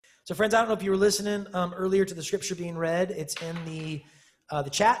So friends, I don't know if you were listening earlier to the scripture being read. It's in the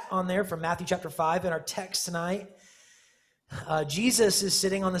chat on there from Matthew chapter 5. In our text tonight, Jesus is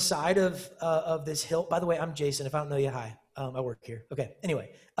sitting on the side of this hill. By the way, I'm Jason. If I don't know you, hi. I work here. Okay, anyway.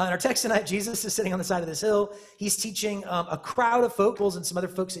 In our text tonight, Jesus is sitting on the side of this hill. He's teaching a crowd of folks and some other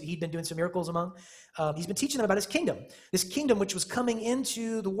folks that he'd been doing some miracles among. He's been teaching them about his kingdom. This kingdom which was coming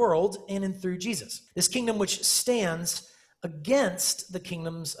into the world in and through Jesus. This kingdom which stands against the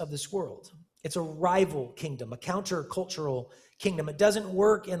kingdoms of this world. It's a rival kingdom, a counter-cultural kingdom. It doesn't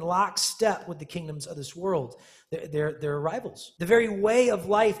work in lockstep with the kingdoms of this world. They're rivals. The very way of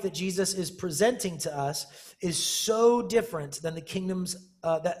life that Jesus is presenting to us is so different than the kingdoms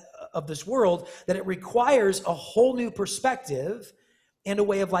of this world that it requires a whole new perspective and a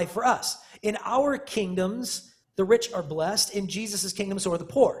way of life for us. In our kingdoms, the rich are blessed. In Jesus' kingdom, so are the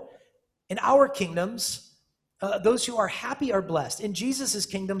poor. In our kingdoms, those who are happy are blessed. In Jesus'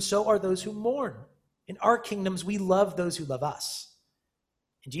 kingdom, so are those who mourn. In our kingdoms, we love those who love us.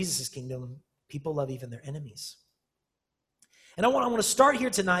 In Jesus' kingdom, people love even their enemies. And I want to start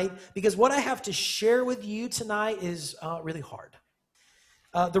here tonight because what I have to share with you tonight is really hard.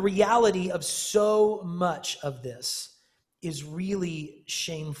 The reality of so much of this is really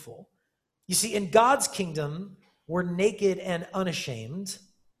shameful. You see, in God's kingdom, we're naked and unashamed.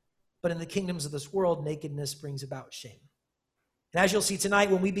 But in the kingdoms of this world, nakedness brings about shame. And as you'll see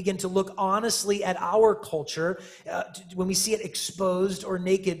tonight, when we begin to look honestly at our culture, when we see it exposed or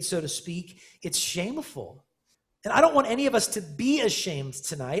naked, so to speak, it's shameful. And I don't want any of us to be ashamed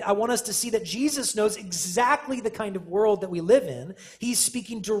tonight. I want us to see that Jesus knows exactly the kind of world that we live in. He's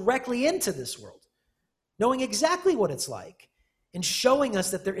speaking directly into this world, knowing exactly what it's like and showing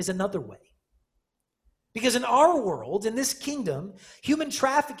us that there is another way. Because in our world, in this kingdom, human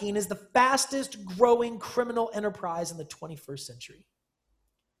trafficking is the fastest growing criminal enterprise in the 21st century.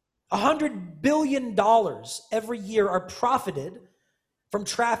 $100 billion every year are profited from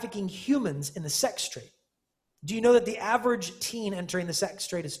trafficking humans in the sex trade. Do you know that the average teen entering the sex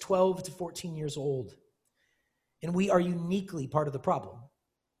trade is 12 to 14 years old? And we are uniquely part of the problem.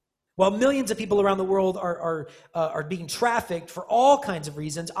 While millions of people around the world are being trafficked for all kinds of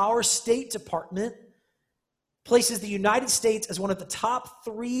reasons, our State Department places the United States as one of the top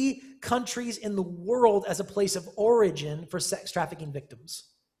 3 countries in the world as a place of origin for sex trafficking victims.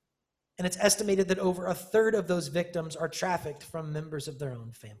 And it's estimated that over a third of those victims are trafficked from members of their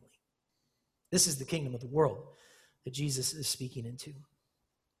own family. This is the kingdom of the world that Jesus is speaking into.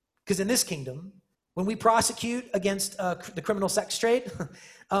 Because in this kingdom, when we prosecute against the criminal sex trade,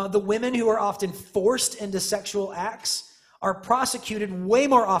 the women who are often forced into sexual acts are prosecuted way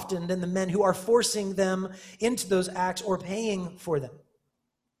more often than the men who are forcing them into those acts or paying for them.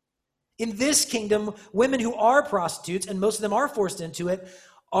 In this kingdom, women who are prostitutes, and most of them are forced into it,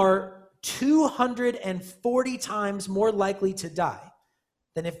 are 240 times more likely to die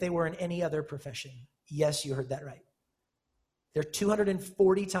than if they were in any other profession. Yes, you heard that right. They're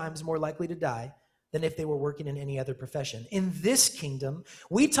 240 times more likely to die than if they were working in any other profession. In this kingdom,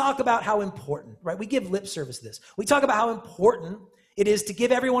 we talk about how important, right? We give lip service to this. We talk about how important it is to give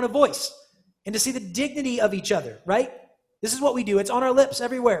everyone a voice and to see the dignity of each other, right? This is what we do. It's on our lips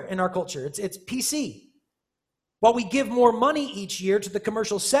everywhere in our culture. It's PC. While we give more money each year to the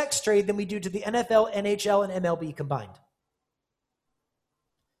commercial sex trade than we do to the NFL, NHL, and MLB combined.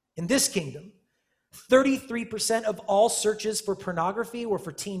 In this kingdom, 33% of all searches for pornography were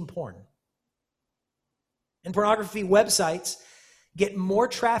for teen porn. And pornography websites get more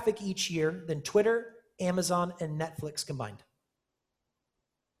traffic each year than Twitter, Amazon, and Netflix combined.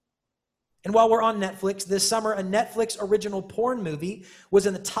 And while we're on Netflix, this summer, a Netflix original porn movie was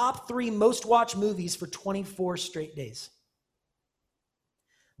in the top 3 most watched movies for 24 straight days.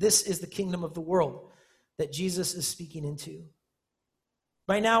 This is the kingdom of the world that Jesus is speaking into.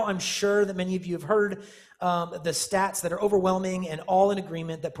 By now, I'm sure that many of you have heard the stats that are overwhelming and all in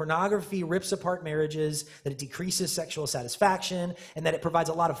agreement that pornography rips apart marriages, that it decreases sexual satisfaction, and that it provides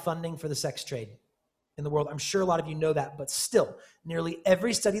a lot of funding for the sex trade in the world. I'm sure a lot of you know that, but still, nearly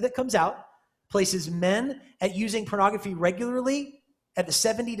every study that comes out places men at using pornography regularly at the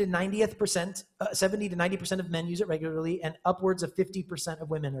 70 to 90% of men use it regularly, and upwards of 50%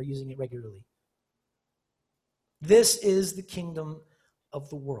 of women are using it regularly. This is the kingdom of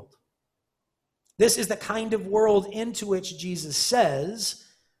the world. This is the kind of world into which Jesus says,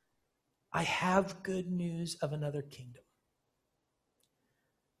 I have good news of another kingdom.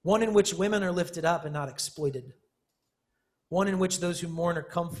 One in which women are lifted up and not exploited. One in which those who mourn are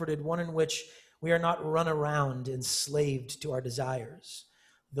comforted. One in which we are not run around enslaved to our desires.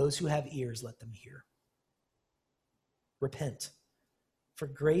 Those who have ears, let them hear. Repent, For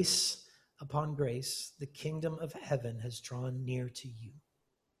grace upon grace, the kingdom of heaven has drawn near to you.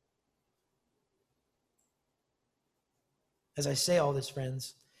 As I say all this,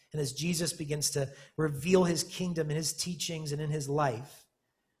 friends, and as Jesus begins to reveal his kingdom in his teachings and in his life,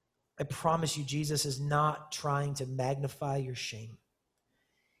 I promise you, Jesus is not trying to magnify your shame.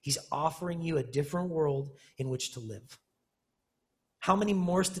 He's offering you a different world in which to live. How many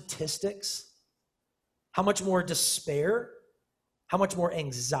more statistics? How much more despair? How much more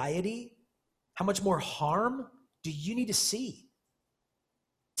anxiety? How much more harm do you need to see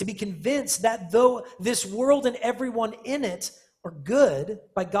to be convinced that though this world and everyone in it are good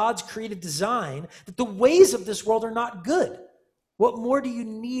by God's creative design, that the ways of this world are not good? What more do you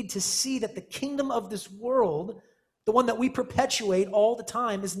need to see that the kingdom of this world, the one that we perpetuate all the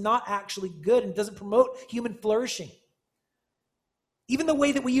time, is not actually good and doesn't promote human flourishing? Even the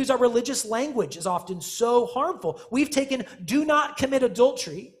way that we use our religious language is often so harmful. We've taken "do not commit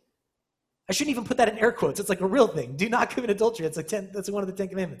adultery." I shouldn't even put that in air quotes. It's like a real thing. Do not commit adultery. That's one of the 10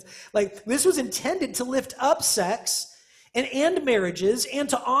 Commandments. Like, this was intended to lift up sex and end marriages and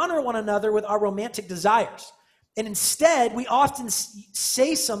to honor one another with our romantic desires. And instead, we often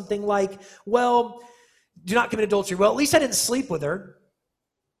say something like, well, do not commit adultery. Well, at least I didn't sleep with her.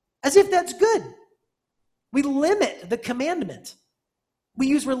 As if that's good. We limit the commandment. We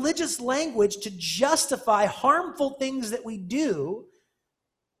use religious language to justify harmful things that we do.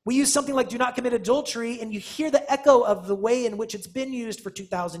 We use something like "do not commit adultery," and you hear the echo of the way in which it's been used for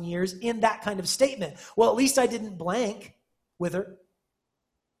 2,000 years in that kind of statement. Well, at least I didn't blank with her.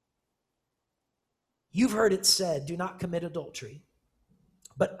 You've heard it said, "Do not commit adultery."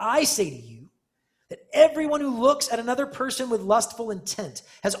 But I say to you that everyone who looks at another person with lustful intent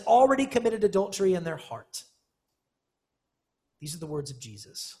has already committed adultery in their heart. These are the words of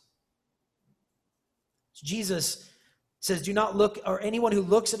Jesus. Jesus says, "Do not look," or anyone who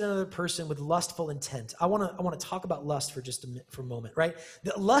looks at another person with lustful intent. I want to talk about lust for just a moment, right?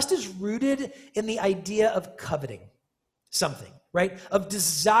 Lust is rooted in the idea of coveting something, right? Of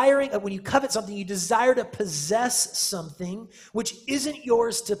desiring, when you covet something, you desire to possess something which isn't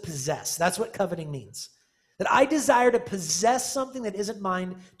yours to possess. That's what coveting means. That I desire to possess something that isn't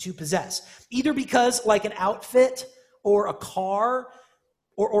mine to possess. Either because, like an outfit or a car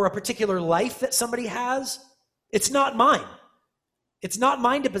or a particular life that somebody has, it's not mine. It's not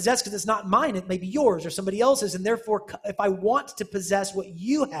mine to possess because it's not mine. It may be yours or somebody else's. And therefore, if I want to possess what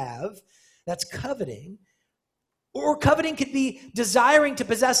you have, that's coveting. Or coveting could be desiring to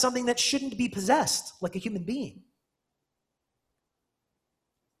possess something that shouldn't be possessed, like a human being.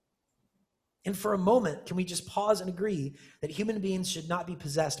 And for a moment, can we just pause and agree that human beings should not be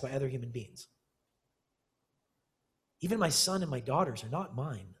possessed by other human beings? Even my son and my daughters are not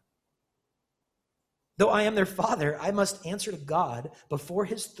mine. Though I am their father, I must answer to God before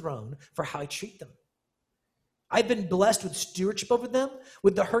his throne for how I treat them. I've been blessed with stewardship over them,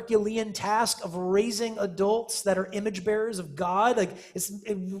 with the Herculean task of raising adults that are image bearers of God. Like,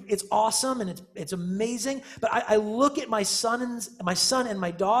 it's awesome and it's amazing. But I look at my son and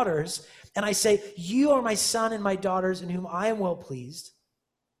my daughters, and I say, "You are my son and my daughters in whom I am well pleased.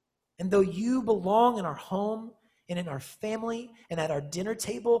 And though you belong in our home and in our family and at our dinner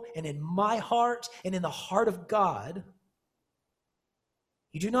table and in my heart and in the heart of God,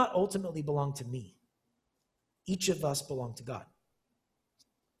 you do not ultimately belong to me. Each of us belong to God."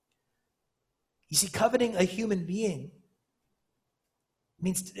 You see, coveting a human being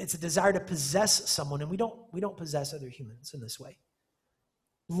means it's a desire to possess someone, and we don't possess other humans in this way.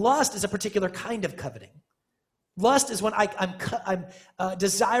 Lust is a particular kind of coveting. Lust is when I'm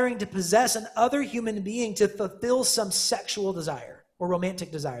desiring to possess another human being to fulfill some sexual desire or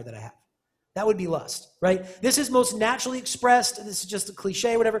romantic desire that I have. That would be lust, right? This is most naturally expressed. This is just a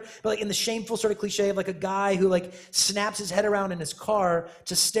cliche, whatever. But like in the shameful sort of cliche of like a guy who like snaps his head around in his car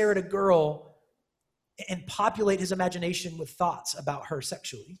to stare at a girl and populate his imagination with thoughts about her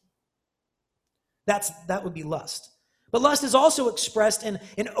sexually. That would be lust. But lust is also expressed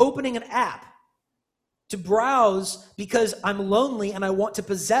in opening an app to browse because I'm lonely and I want to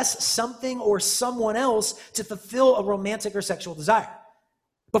possess something or someone else to fulfill a romantic or sexual desire.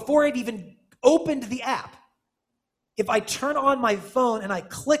 Before I'd even opened the app, if I turn on my phone and I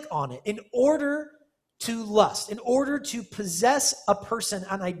click on it in order to lust, in order to possess a person,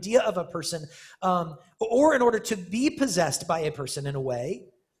 an idea of a person, or in order to be possessed by a person in a way,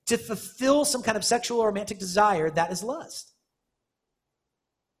 to fulfill some kind of sexual or romantic desire, that is lust.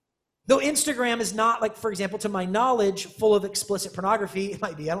 Though Instagram is not, like, for example, to my knowledge, full of explicit pornography, it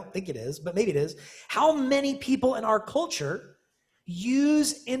might be, I don't think it is, but maybe it is, how many people in our culture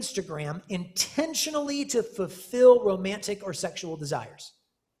use Instagram intentionally to fulfill romantic or sexual desires,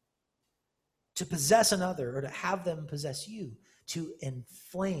 to possess another or to have them possess you, to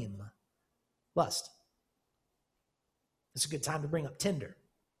inflame lust. It's a good time to bring up Tinder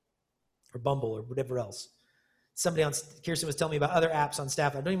or Bumble or whatever else. Kirsten was telling me about other apps on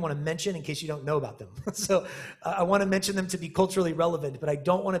staff I don't even want to mention in case you don't know about them. So I want to mention them to be culturally relevant, but I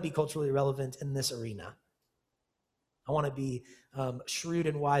don't want to be culturally relevant in this arena. I want to be shrewd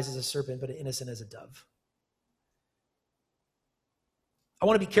and wise as a serpent, but innocent as a dove. I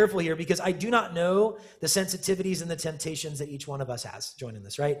want to be careful here because I do not know the sensitivities and the temptations that each one of us has joining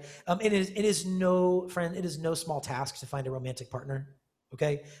this, right? It is no small task to find a romantic partner.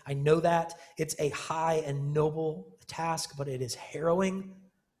 Okay, I know that it's a high and noble task, but it is harrowing.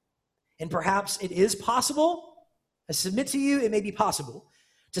 And perhaps it is possible, I submit to you, it may be possible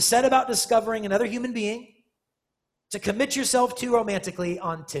to set about discovering another human being to commit yourself to romantically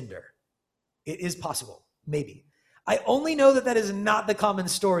on Tinder. It is possible, maybe. I only know that is not the common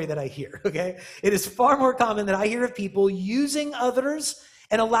story that I hear, okay? It is far more common that I hear of people using others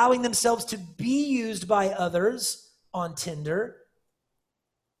and allowing themselves to be used by others on Tinder.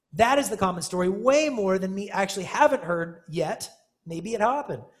 That is the common story, way more than me actually haven't heard yet, maybe it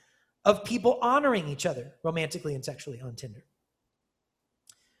happened, of people honoring each other romantically and sexually on Tinder.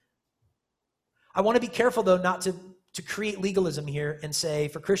 I want to be careful, though, not to create legalism here and say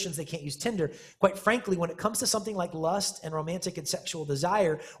for Christians they can't use Tinder. Quite frankly, when it comes to something like lust and romantic and sexual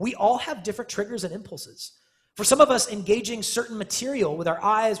desire, we all have different triggers and impulses. For some of us, engaging certain material with our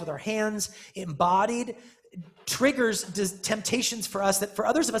eyes, with our hands, embodied, triggers temptations for us that for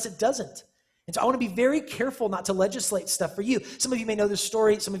others of us it doesn't. And so I want to be very careful not to legislate stuff for you. Some of you may know this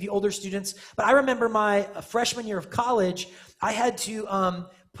story, some of you older students, but I remember my freshman year of college, I had to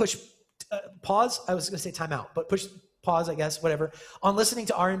push pause, I was going to say time out, but push pause, I guess, whatever, on listening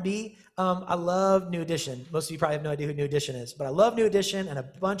to R&B. I love New Edition. Most of you probably have no idea who New Edition is, but I love New Edition and a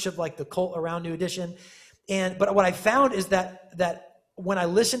bunch of like the cult around New Edition. But what I found is that when I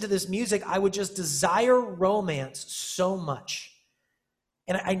listened to this music, I would just desire romance so much.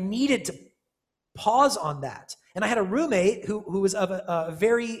 And I needed to pause on that. And I had a roommate who was of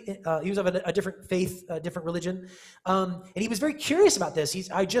a different faith, a different religion. And he was very curious about this.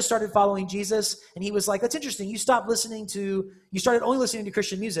 I just started following Jesus, and he was like, that's interesting. You started only listening to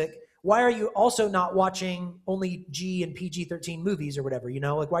Christian music. Why are you also not watching only G and PG-13 movies or whatever,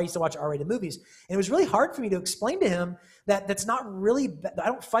 Like, why are you still watching R-rated movies? And it was really hard for me to explain to him that's not really, I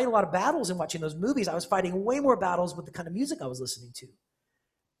don't fight a lot of battles in watching those movies. I was fighting way more battles with the kind of music I was listening to.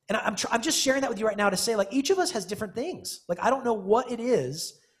 And I'm just sharing that with you right now to say, like, each of us has different things. Like, I don't know what it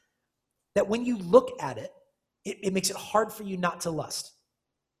is that when you look at it, it makes it hard for you not to lust.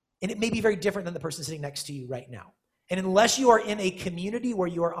 And it may be very different than the person sitting next to you right now. And unless you are in a community where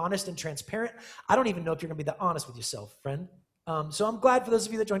you are honest and transparent, I don't even know if you're going to be that honest with yourself, friend. So I'm glad for those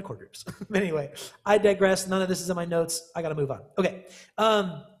of you that joined core groups. But anyway, I digress. None of this is in my notes. I got to move on. Okay.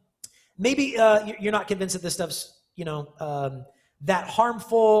 Maybe you're not convinced that this stuff's, that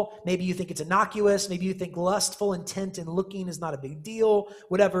harmful. Maybe you think it's innocuous. Maybe you think lustful intent and looking is not a big deal,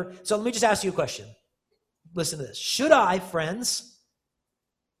 whatever. So let me just ask you a question. Listen to this. Should I, friends,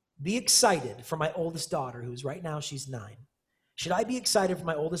 be excited for my oldest daughter, who's right now, she's 9. Should I be excited for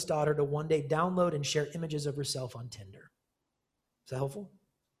my oldest daughter to one day download and share images of herself on Tinder? Is that helpful?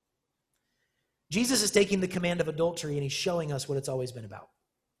 Jesus is taking the command of adultery and he's showing us what it's always been about.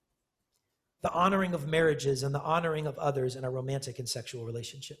 The honoring of marriages and the honoring of others in our romantic and sexual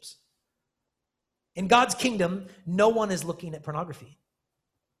relationships. In God's kingdom, no one is looking at pornography.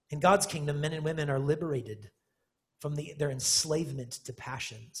 In God's kingdom, men and women are liberated from their enslavement to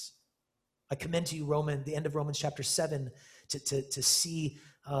passions. I commend to you the end of Romans chapter 7 to see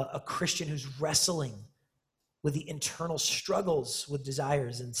a Christian who's wrestling with the internal struggles with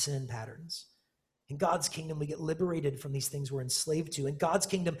desires and sin patterns. In God's kingdom, we get liberated from these things we're enslaved to. In God's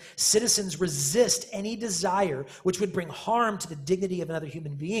kingdom, citizens resist any desire which would bring harm to the dignity of another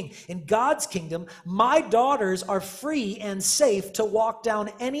human being. In God's kingdom, my daughters are free and safe to walk down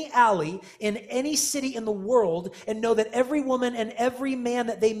any alley in any city in the world and know that every woman and every man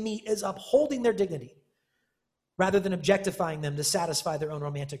that they meet is upholding their dignity rather than objectifying them to satisfy their own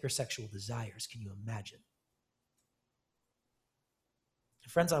romantic or sexual desires. Can you imagine?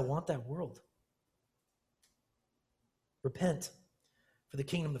 Friends, I want that world. Repent, for the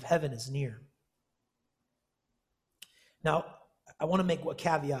kingdom of heaven is near. Now, I want to make a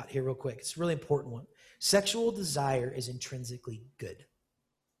caveat here real quick. It's a really important one. Sexual desire is intrinsically good.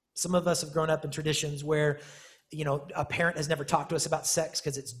 Some of us have grown up in traditions where a parent has never talked to us about sex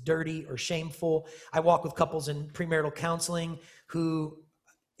because it's dirty or shameful. I walk with couples in premarital counseling who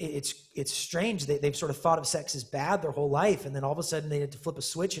it's strange. They've sort of thought of sex as bad their whole life, and then all of a sudden they had to flip a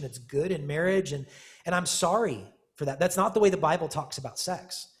switch and it's good in marriage. And I'm sorry for that. That's not the way the Bible talks about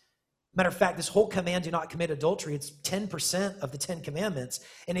sex. Matter of fact, this whole command, do not commit adultery, it's 10% of the 10 commandments,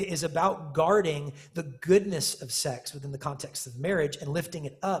 and it is about guarding the goodness of sex within the context of marriage and lifting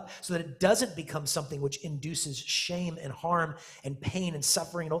it up so that it doesn't become something which induces shame and harm and pain and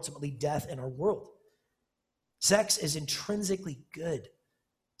suffering and ultimately death in our world. Sex is intrinsically good.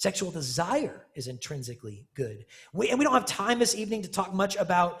 Sexual desire is intrinsically good. We don't have time this evening to talk much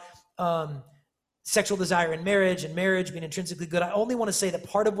about sexual desire in marriage and marriage being intrinsically good. I only want to say that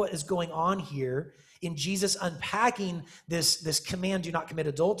part of what is going on here in Jesus unpacking this command, do not commit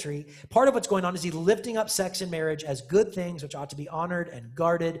adultery, part of what's going on is he lifting up sex and marriage as good things which ought to be honored and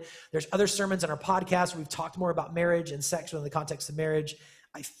guarded. There's other sermons on our podcast where we've talked more about marriage and sex within the context of marriage.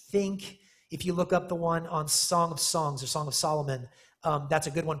 I think if you look up the one on Song of Songs or Song of Solomon, that's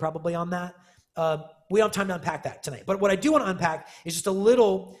a good one probably on that. We don't have time to unpack that tonight. But what I do want to unpack is just a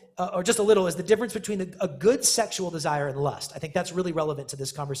little is the difference between a good sexual desire and lust. I think that's really relevant to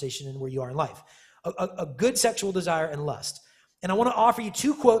this conversation and where you are in life. A good sexual desire and lust. And I want to offer you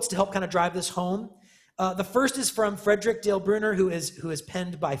 2 quotes to help kind of drive this home. The first is from Frederick Dale Bruner, who has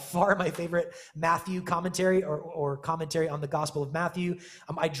penned by far my favorite Matthew commentary or commentary on the Gospel of Matthew.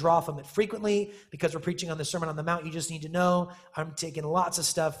 I draw from it frequently because we're preaching on the Sermon on the Mount. You just need to know I'm taking lots of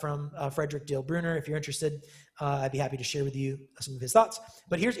stuff from Frederick Dale Bruner. If you're interested, I'd be happy to share with you some of his thoughts.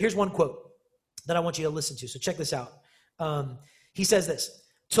 But here's one quote that I want you to listen to. So check this out. He says this: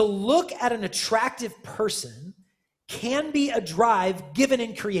 "To look at an attractive person can be a drive given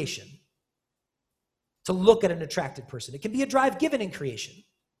in creation." To look at an attractive person. It can be a drive given in creation.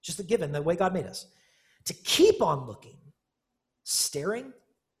 Just a given, the way God made us. To keep on looking, staring,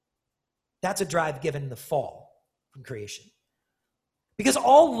 that's a drive given in the fall from creation. Because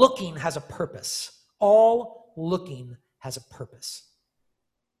all looking has a purpose. All looking has a purpose.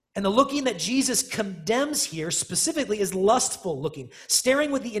 And the looking that Jesus condemns here specifically is lustful looking, staring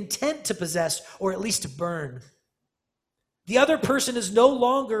with the intent to possess or at least to burn. The other person is no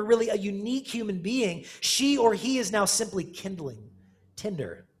longer really a unique human being. She or he is now simply kindling,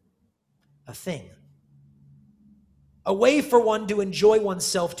 tinder, a thing. A way for one to enjoy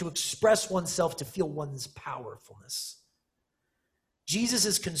oneself, to express oneself, to feel one's powerfulness.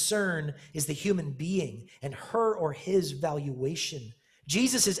 Jesus' concern is the human being and her or his valuation.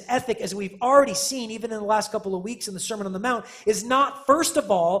 Jesus' ethic, as we've already seen, even in the last couple of weeks in the Sermon on the Mount, is not, first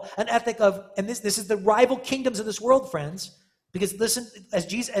of all, an ethic of, and this is the rival kingdoms of this world, friends, because listen, as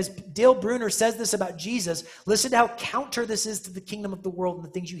Dale Bruner says this about Jesus, listen to how counter this is to the kingdom of the world and the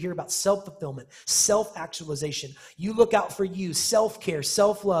things you hear about self-fulfillment, self-actualization. You look out for you, self-care,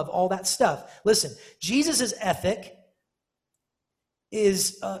 self-love, all that stuff. Listen, Jesus' ethic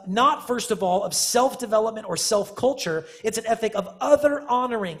is not, first of all, of self-development or self-culture. It's an ethic of other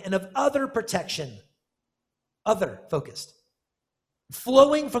honoring and of other protection, other-focused,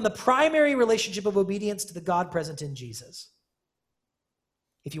 flowing from the primary relationship of obedience to the God present in Jesus.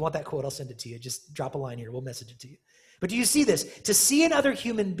 If you want that quote, I'll send it to you. Just drop a line here. We'll message it to you. But do you see this? To see another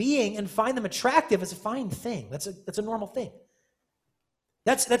human being and find them attractive is a fine thing. That's a normal thing.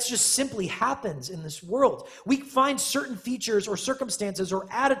 That's just simply happens in this world. We find certain features or circumstances or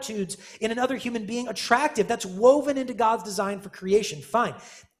attitudes in another human being attractive. That's woven into God's design for creation. Fine.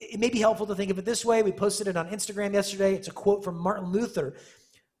 It may be helpful to think of it this way. We posted it on Instagram yesterday. It's a quote from Martin Luther.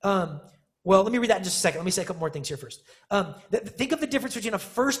 Well, let me read that in just a second. Let me say a couple more things here first. Think of the difference between a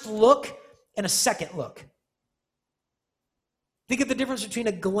first look and a second look. Think of the difference between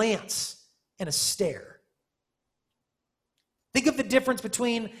a glance and a stare. Think of the difference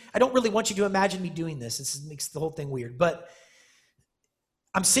between, I don't really want you to imagine me doing this. This makes the whole thing weird. But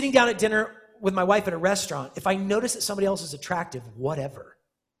I'm sitting down at dinner with my wife at a restaurant. If I notice that somebody else is attractive, whatever.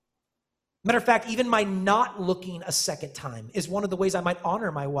 Matter of fact, even my not looking a second time is one of the ways I might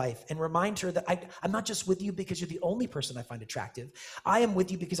honor my wife and remind her that I'm not just with you because you're the only person I find attractive. I am with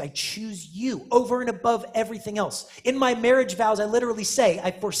you because I choose you over and above everything else. In my marriage vows, I literally say,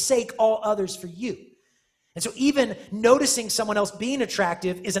 I forsake all others for you. And so even noticing someone else being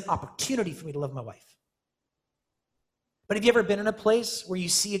attractive is an opportunity for me to love my wife. But have you ever been in a place where you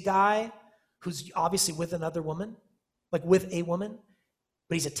see a guy who's obviously with another woman, like with a woman,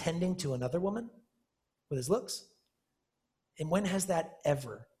 but he's attending to another woman with his looks? And when has that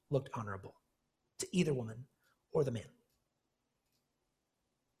ever looked honorable to either woman or the man?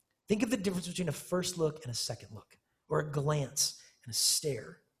 Think of the difference between a first look and a second look, or a glance and a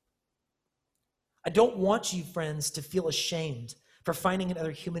stare. I don't want you, friends, to feel ashamed for finding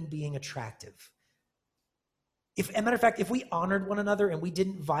another human being attractive. As a matter of fact, if we honored one another and we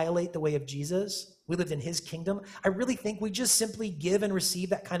didn't violate the way of Jesus, we lived in his kingdom, I really think we just simply give and receive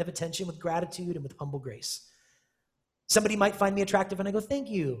that kind of attention with gratitude and with humble grace. Somebody might find me attractive and I go, thank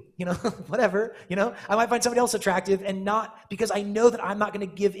you, whatever, I might find somebody else attractive and not because I know that I'm not going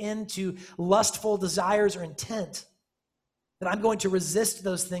to give in to lustful desires or intent, that I'm going to resist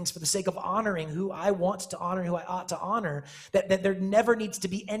those things for the sake of honoring who I want to honor, who I ought to honor, that there never needs to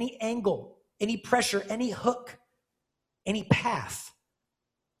be any angle, any pressure, any hook, any path.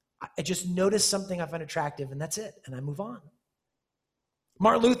 I just notice something I find attractive and that's it, and I move on.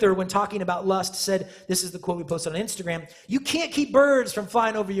 Martin Luther, when talking about lust, said, this is the quote we posted on Instagram, you can't keep birds from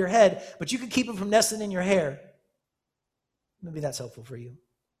flying over your head, but you can keep them from nesting in your hair. Maybe that's helpful for you.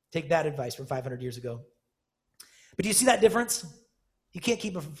 Take that advice from 500 years ago. But do you see that difference? You can't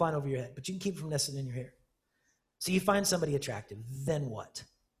keep them from flying over your head, but you can keep them from nesting in your hair. So you find somebody attractive, then what?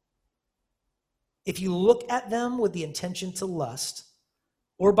 If you look at them with the intention to lust,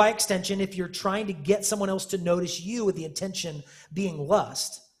 or by extension, if you're trying to get someone else to notice you with the intention being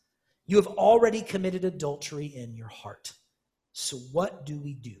lust, you have already committed adultery in your heart. So what do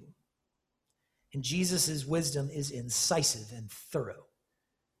we do? And Jesus' wisdom is incisive and thorough.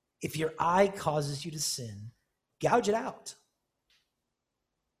 If your eye causes you to sin, gouge it out.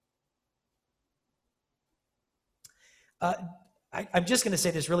 I'm just going to say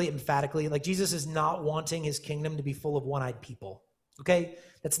this really emphatically. Like, Jesus is not wanting his kingdom to be full of one-eyed people. Okay?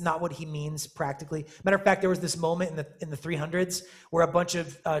 That's not what he means practically. Matter of fact, there was this moment in the 300s where a bunch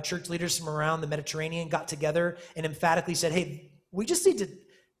of church leaders from around the Mediterranean got together and emphatically said, hey, we just need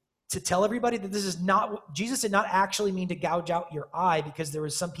to tell everybody that this is not, Jesus did not actually mean to gouge out your eye, because there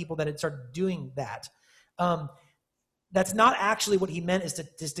was some people that had started doing that. That's not actually what he meant,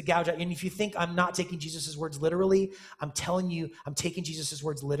 is to gouge out. And if you think I'm not taking Jesus' words literally, I'm telling you, I'm taking Jesus'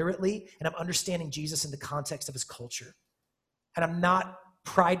 words literally, and I'm understanding Jesus in the context of his culture. And I'm not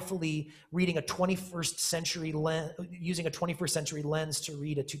pridefully reading a 21st century lens, using a 21st century lens to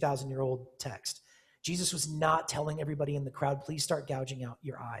read a 2,000-year-old text. Jesus was not telling everybody in the crowd, please start gouging out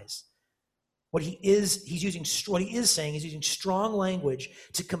your eyes. What he is saying is using strong language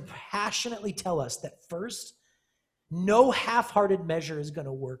to compassionately tell us that first, no half-hearted measure is going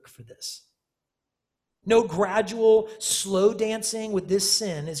to work for this. No gradual, slow dancing with this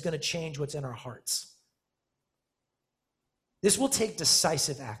sin is going to change what's in our hearts. This will take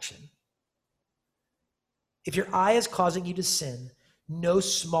decisive action. If your eye is causing you to sin, no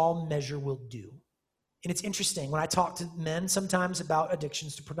small measure will do. And it's interesting, when I talk to men sometimes about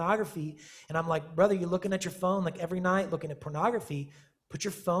addictions to pornography, and I'm like, brother, you're looking at your phone like every night, looking at pornography. Put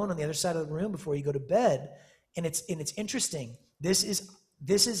your phone on the other side of the room before you go to bed. And it's interesting. This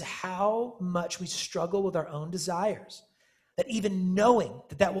is how much we struggle with our own desires. That even knowing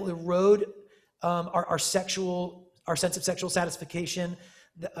that will erode our sense of sexual satisfaction,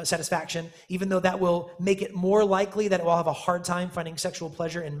 even though that will make it more likely that we'll have a hard time finding sexual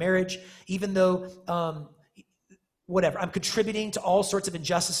pleasure in marriage, even though, I'm contributing to all sorts of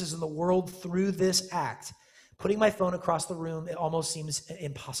injustices in the world through this act. Putting my phone across the room, it almost seems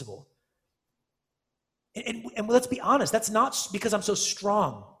impossible. And let's be honest, that's not because I'm so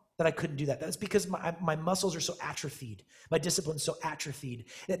strong that I couldn't do that. That's because my muscles are so atrophied. My discipline's so atrophied.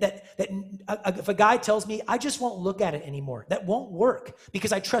 That if a guy tells me, I just won't look at it anymore, that won't work,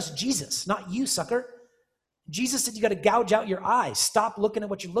 because I trust Jesus, not you, sucker. Jesus said you got to gouge out your eyes. Stop looking at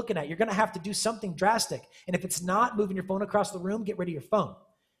what you're looking at. You're going to have to do something drastic. And if it's not moving your phone across the room, get rid of your phone.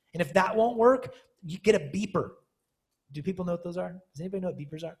 And if that won't work, you get a beeper. Do people know what those are? Does anybody know what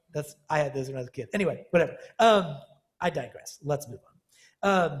beepers are? I had those when I was a kid. Anyway, whatever. I digress. Let's move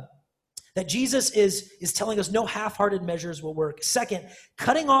on. That Jesus is telling us no half-hearted measures will work. Second,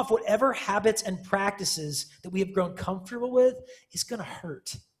 cutting off whatever habits and practices that we have grown comfortable with is going to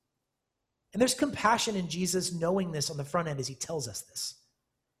hurt. And there's compassion in Jesus knowing this on the front end as he tells us this.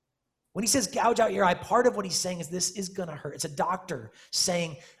 When he says gouge out your eye, part of what he's saying is this is going to hurt. It's a doctor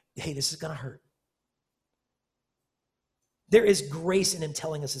saying, hey, this is going to hurt. There is grace in him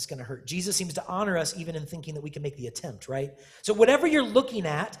telling us it's going to hurt. Jesus seems to honor us even in thinking that we can make the attempt, right? So whatever you're looking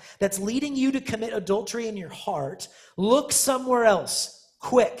at that's leading you to commit adultery in your heart, look somewhere else,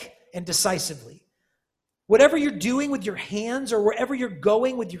 quick and decisively. Whatever you're doing with your hands or wherever you're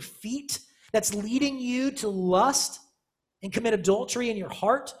going with your feet that's leading you to lust and commit adultery in your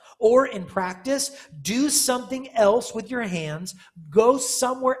heart or in practice, do something else with your hands. Go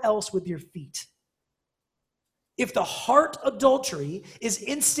somewhere else with your feet. If the heart adultery is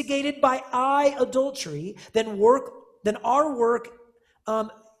instigated by eye adultery, then our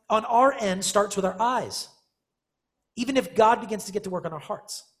on our end starts with our eyes, even if God begins to get to work on our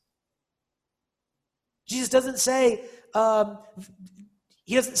hearts. Jesus doesn't say,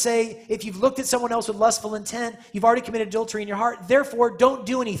 if you've looked at someone else with lustful intent, you've already committed adultery in your heart, therefore don't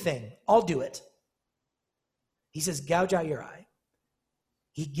do anything. I'll do it. He says, gouge out your eye.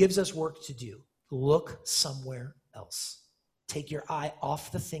 He gives us work to do. Look somewhere else. Take your eye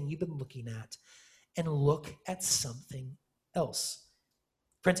off the thing you've been looking at and look at something else.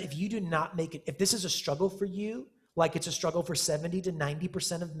 Friends, if you do not make it, if this is a struggle for you, like it's a struggle for 70 to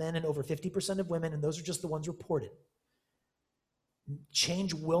 90% of men and over 50% of women, and those are just the ones reported,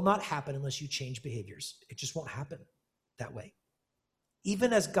 change will not happen unless you change behaviors. It just won't happen that way.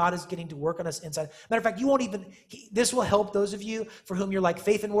 Even as God is getting to work on us inside. Matter of fact, you won't even, this will help those of you for whom you're like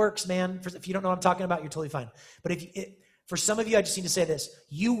faith and works, man. If you don't know what I'm talking about, you're totally fine. But for some of you, I just need to say this.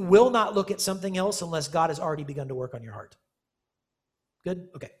 You will not look at something else unless God has already begun to work on your heart. Good?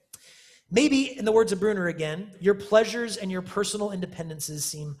 Okay. Maybe, in the words of Bruner again, your pleasures and your personal independences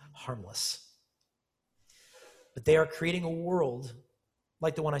seem harmless. But they are creating a world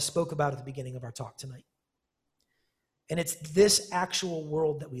like the one I spoke about at the beginning of our talk tonight. And it's this actual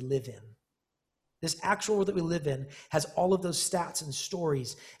world that we live in. This actual world that we live in has all of those stats and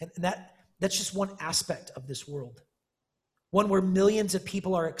stories. And that's just one aspect of this world. One where millions of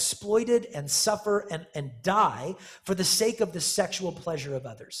people are exploited and suffer and die for the sake of the sexual pleasure of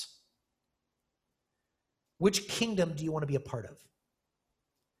others. Which kingdom do you want to be a part of?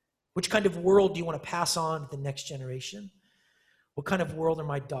 Which kind of world do you want to pass on to the next generation? What kind of world are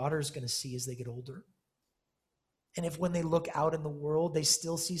my daughters going to see as they get older? And if when they look out in the world, they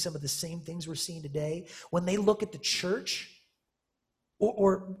still see some of the same things we're seeing today, when they look at the church,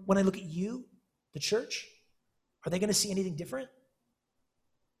 or when I look at you, the church, are they going to see anything different?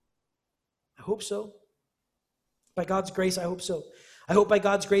 I hope so. By God's grace, I hope so. I hope by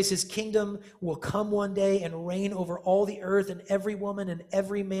God's grace, his kingdom will come one day and reign over all the earth, and every woman and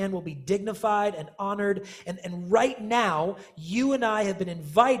every man will be dignified and honored. And right now, you and I have been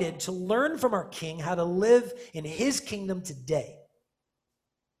invited to learn from our King how to live in his kingdom today.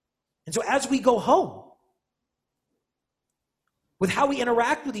 And so as we go home, with how we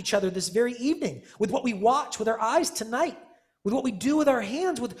interact with each other this very evening, with what we watch with our eyes tonight, with what we do with our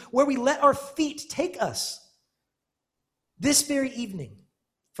hands, with where we let our feet take us, this very evening,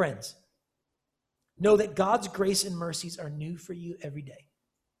 friends, know that God's grace and mercies are new for you every day.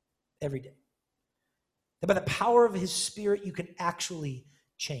 Every day. That by the power of his Spirit, you can actually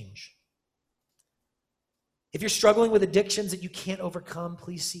change. If you're struggling with addictions that you can't overcome,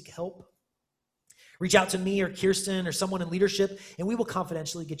 please seek help. Reach out to me or Kirsten or someone in leadership, and we will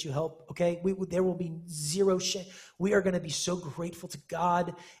confidentially get you help, okay? There will be zero shame. We are going to be so grateful to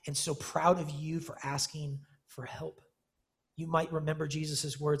God and so proud of you for asking for help. You might remember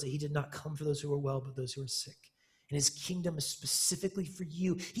Jesus' words that he did not come for those who are well, but those who are sick. And his kingdom is specifically for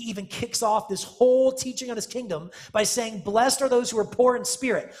you. He even kicks off this whole teaching on his kingdom by saying, blessed are those who are poor in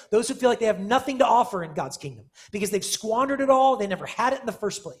spirit, those who feel like they have nothing to offer in God's kingdom because they've squandered it all. They never had it in the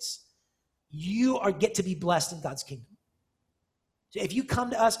first place. You get to be blessed in God's kingdom. So if you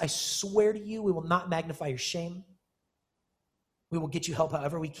come to us, I swear to you, we will not magnify your shame. We will get you help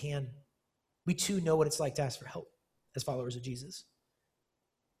however we can. We too know what it's like to ask for help as followers of Jesus.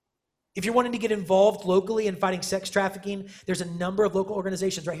 If you're wanting to get involved locally in fighting sex trafficking, there's a number of local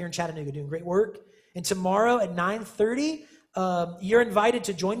organizations right here in Chattanooga doing great work. And tomorrow at 9:30, you're invited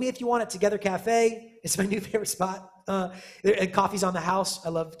to join me if you want at Together Cafe. It's my new favorite spot. And coffee's on the house. I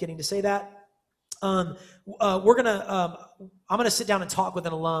love getting to say that. I'm gonna sit down and talk with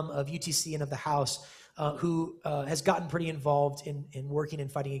an alum of UTC and of the house who has gotten pretty involved in working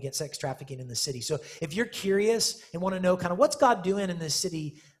and fighting against sex trafficking in the city. So if you're curious and want to know kind of what's God doing in this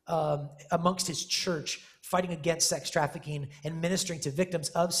city amongst his church, fighting against sex trafficking and ministering to victims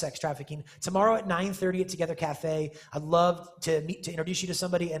of sex trafficking, tomorrow at 9:30 at Together Cafe, I'd love to introduce you to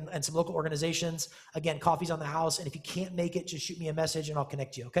somebody and some local organizations. Again, coffee's on the house, and if you can't make it, just shoot me a message and I'll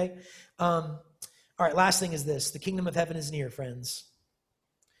connect you, okay? All right, last thing is this. The kingdom of heaven is near, friends.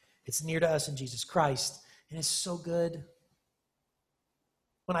 It's near to us in Jesus Christ, and it's so good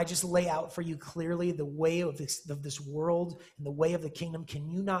when I just lay out for you clearly the way of this world and the way of the kingdom. Can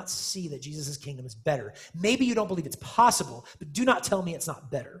you not see that Jesus' kingdom is better? Maybe you don't believe it's possible, but do not tell me it's not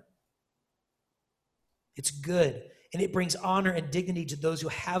better. It's good, and it brings honor and dignity to those who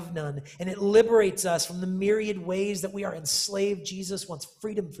have none, and it liberates us from the myriad ways that we are enslaved. Jesus wants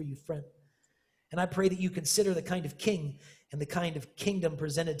freedom for you, friend. And I pray that you consider the kind of king and the kind of kingdom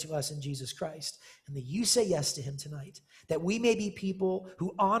presented to us in Jesus Christ, and that you say yes to him tonight, that we may be people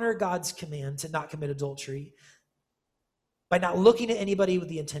who honor God's command to not commit adultery, by not looking at anybody with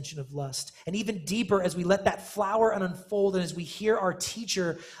the intention of lust. And even deeper, as we let that flower unfold and as we hear our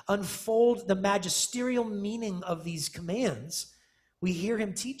teacher unfold the magisterial meaning of these commands, we hear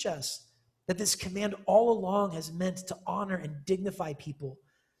him teach us that this command all along has meant to honor and dignify people,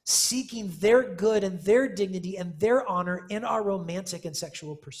 seeking their good and their dignity and their honor in our romantic and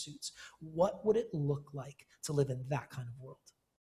sexual pursuits. What would it look like to live in that kind of world?